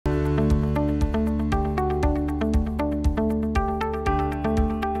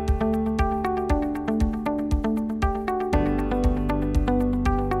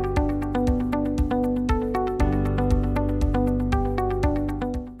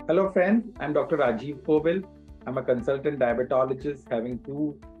Hello friends, I'm Dr. Rajiv Kovil. I'm a consultant diabetologist having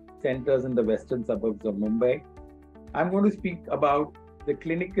 2 centers in the western suburbs of Mumbai. I'm going to speak about the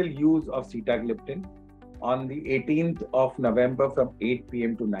clinical use of sitagliptin on the 18th of November from 8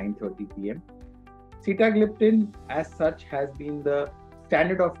 p.m. to 9:30 p.m. Sitagliptin as such has been the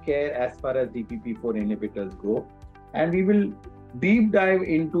standard of care as far as DPP-4 inhibitors go, and we will deep dive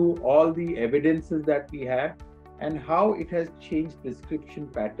into all the evidences that we have and how it has changed prescription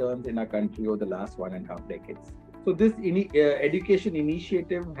patterns in our country over the last 1.5 decades. So this education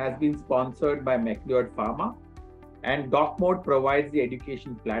initiative has been sponsored by McLeod Pharma, and DocMode provides the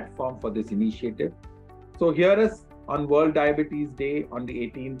education platform for this initiative. So hear us on World Diabetes Day on the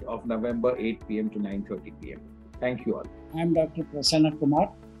 18th of November, 8 p.m. to 9:30 p.m. Thank you all. I'm Dr. Prasanna Kumar,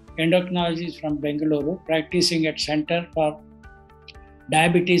 endocrinologist from Bengaluru, practicing at Center for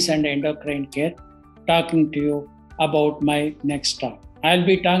Diabetes and Endocrine Care, talking to you about my next talk. I'll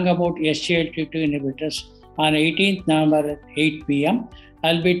be talking about SGLT2 inhibitors on 18th November at 8 p.m.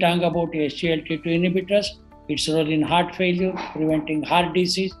 I'll be talking about SGLT2 inhibitors, its role in heart failure, preventing heart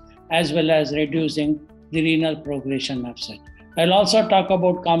disease, as well as reducing the renal progression of such. I'll also talk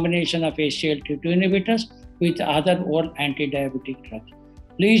about combination of SGLT2 inhibitors with other oral anti-diabetic drugs.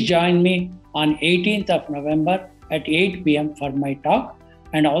 Please join me on 18th of November at 8 p.m. for my talk.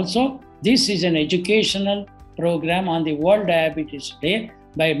 And also, this is an educational program on the World Diabetes Day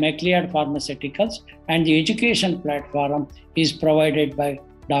by McLeod Pharmaceuticals, and the education platform is provided by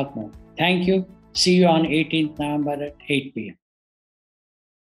DocMode. Thank you. See you on 18th November at 8 p.m.